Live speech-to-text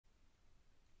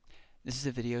This is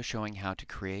a video showing how to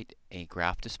create a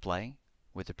graph display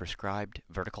with a prescribed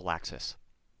vertical axis.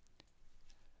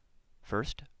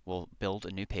 First, we'll build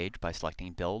a new page by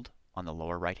selecting Build on the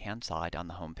lower right-hand side on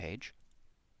the home page.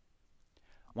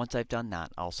 Once I've done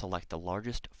that, I'll select the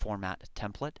largest format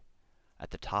template at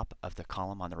the top of the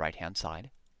column on the right-hand side.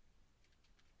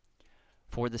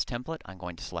 For this template, I'm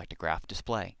going to select a graph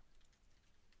display.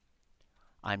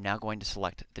 I'm now going to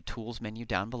select the Tools menu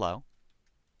down below,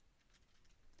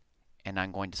 and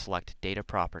I'm going to select Data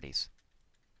Properties.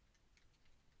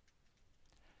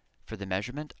 For the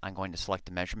measurement, I'm going to select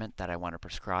the measurement that I want to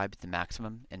prescribe the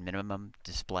maximum and minimum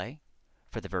display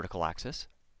for the vertical axis.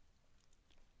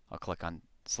 I'll click on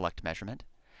Select Measurement.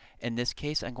 In this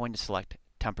case, I'm going to select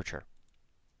Temperature.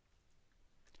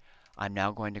 I'm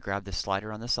now going to grab the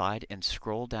slider on the side and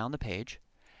scroll down the page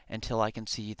until I can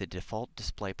see the default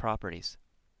display properties.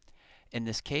 In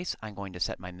this case, I'm going to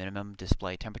set my minimum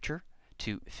display temperature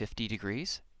to 50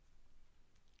 degrees,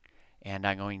 and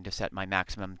I'm going to set my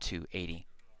maximum to 80.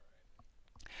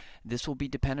 This will be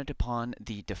dependent upon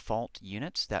the default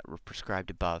units that were prescribed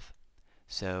above.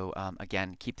 So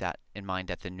again, keep that in mind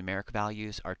that the numeric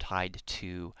values are tied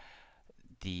to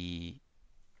the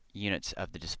units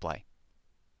of the display.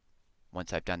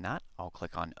 Once I've done that, I'll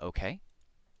click on OK.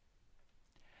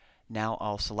 Now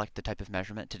I'll select the type of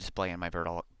measurement to display on my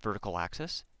vertical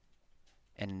axis,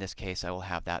 and in this case I will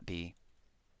have that be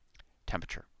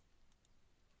temperature.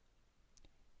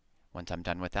 Once I'm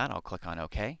done with that, I'll click on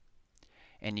OK,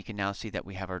 and you can now see that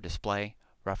we have our display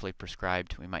roughly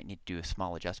prescribed. We might need to do a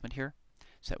small adjustment here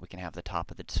so that we can have the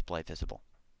top of the display visible.